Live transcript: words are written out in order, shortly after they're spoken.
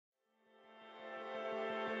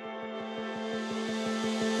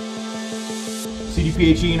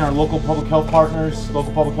CDPHE and our local public health partners,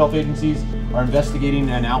 local public health agencies, are investigating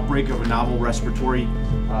an outbreak of a novel respiratory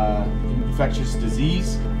infectious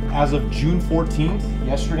disease. As of June 14th,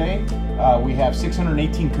 yesterday, we have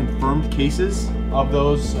 618 confirmed cases. Of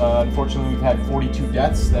those, unfortunately, we've had 42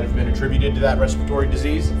 deaths that have been attributed to that respiratory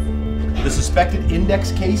disease. The suspected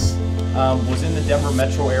index case was in the Denver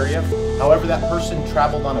metro area. However, that person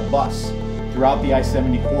traveled on a bus throughout the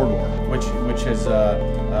I-70 corridor, which has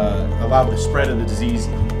allowed the spread of the disease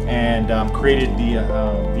and created the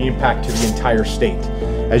impact to the entire state.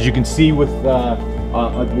 As you can see with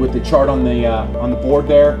the chart on the board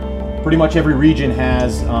there, pretty much every region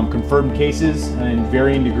has confirmed cases in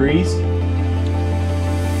varying degrees.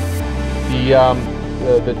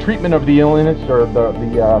 The treatment of the illness, or the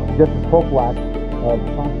suggested prophylaxis of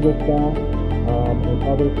hospital staff and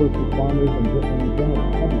other first responders and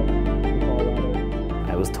general public.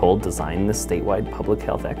 I was told design this statewide public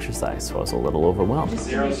health exercise, so I was a little overwhelmed.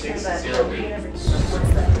 0608.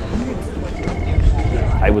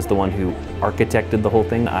 I was the one who architected the whole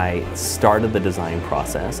thing. I started the design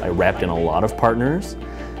process. I wrapped in a lot of partners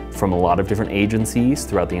from a lot of different agencies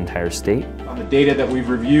throughout the entire state. On the data that we've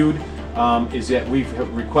reviewed is that we've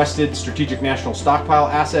requested strategic national stockpile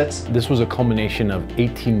assets. This was a culmination of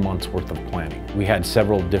 18 months worth of planning. We had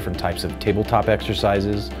several different types of tabletop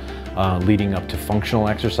exercises leading up to functional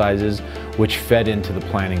exercises, which fed into the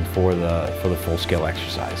planning for the full-scale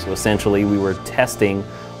exercise. So essentially we were testing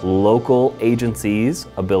local agencies'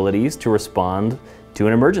 abilities to respond to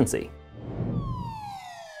an emergency.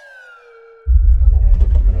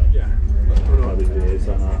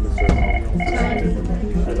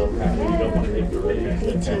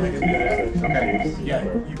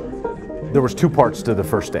 There was two parts to the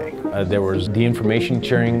first day. There was the information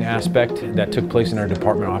sharing aspect that took place in our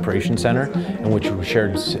Department Operations Center, in which we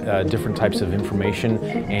shared different types of information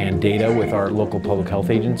and data with our local public health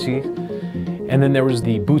agencies. And then there was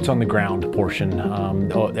the boots on the ground portion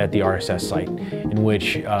at the RSS site, in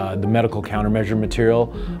which the medical countermeasure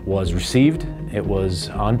material was received, it was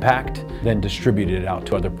unpacked, then distributed out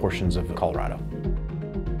to other portions of Colorado.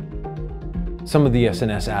 Some of the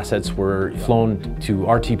SNS assets were flown to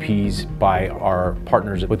RTPs by our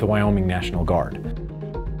partners with the Wyoming National Guard.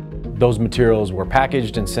 Those materials were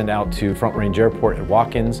packaged and sent out to Front Range Airport at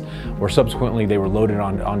Watkins, where subsequently they were loaded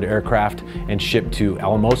onto aircraft and shipped to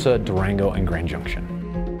Alamosa, Durango, and Grand Junction.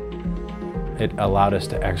 It allowed us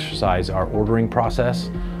to exercise our ordering process,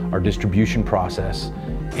 our distribution process,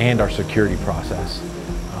 and our security process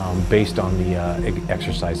based on the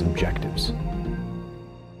exercise objectives.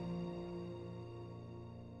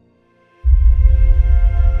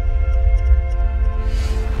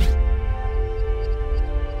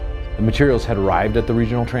 The materials had arrived at the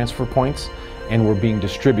regional transfer points and were being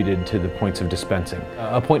distributed to the points of dispensing.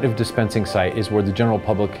 A point of dispensing site is where the general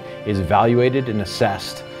public is evaluated and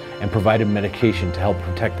assessed and provided medication to help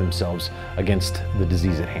protect themselves against the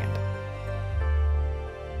disease at hand.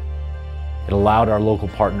 It allowed our local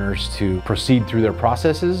partners to proceed through their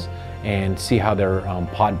processes and see how their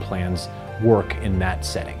pod plans work in that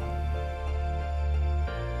setting.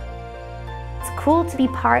 It's cool to be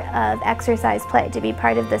part of exercise play, to be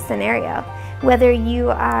part of the scenario. Whether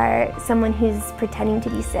you are someone who's pretending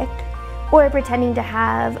to be sick or pretending to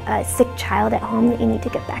have a sick child at home that you need to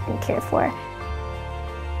get back and care for.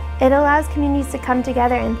 It allows communities to come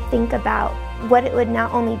together and think about what it would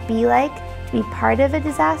not only be like to be part of a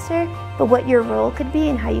disaster, but what your role could be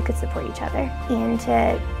and how you could support each other and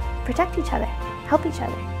to protect each other, help each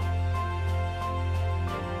other.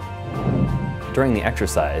 During the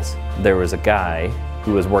exercise, there was a guy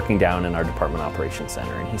who was working down in our Department Operations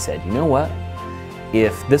Center, and he said, you know what?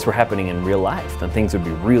 If this were happening in real life, then things would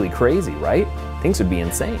be really crazy, right? Things would be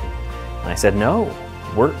insane. And I said, no,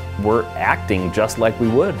 we're acting just like we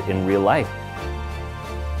would in real life.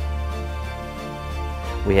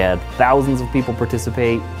 We had thousands of people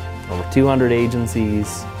participate, over 200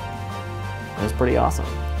 agencies. It was pretty awesome.